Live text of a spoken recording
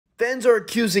Fans are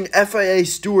accusing FIA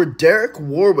Steward Derek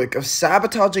Warwick of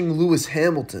sabotaging Lewis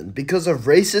Hamilton because of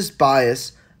racist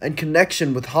bias and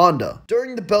connection with Honda.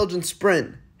 During the Belgian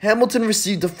sprint, Hamilton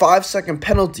received a 5-second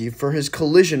penalty for his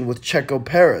collision with Checo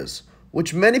Perez,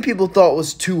 which many people thought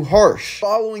was too harsh.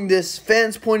 Following this,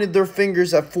 fans pointed their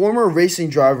fingers at former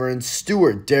racing driver and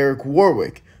steward Derek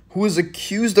Warwick, who is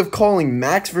accused of calling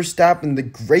Max Verstappen the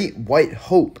Great White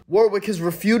Hope. Warwick has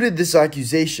refuted this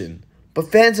accusation, but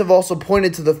fans have also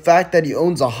pointed to the fact that he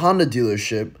owns a Honda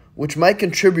dealership, which might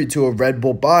contribute to a Red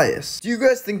Bull bias. Do you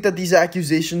guys think that these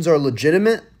accusations are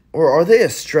legitimate, or are they a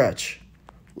stretch?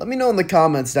 Let me know in the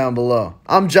comments down below.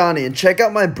 I'm Johnny, and check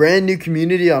out my brand new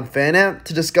community on FanAmp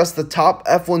to discuss the top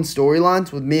F1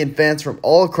 storylines with me and fans from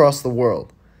all across the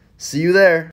world. See you there.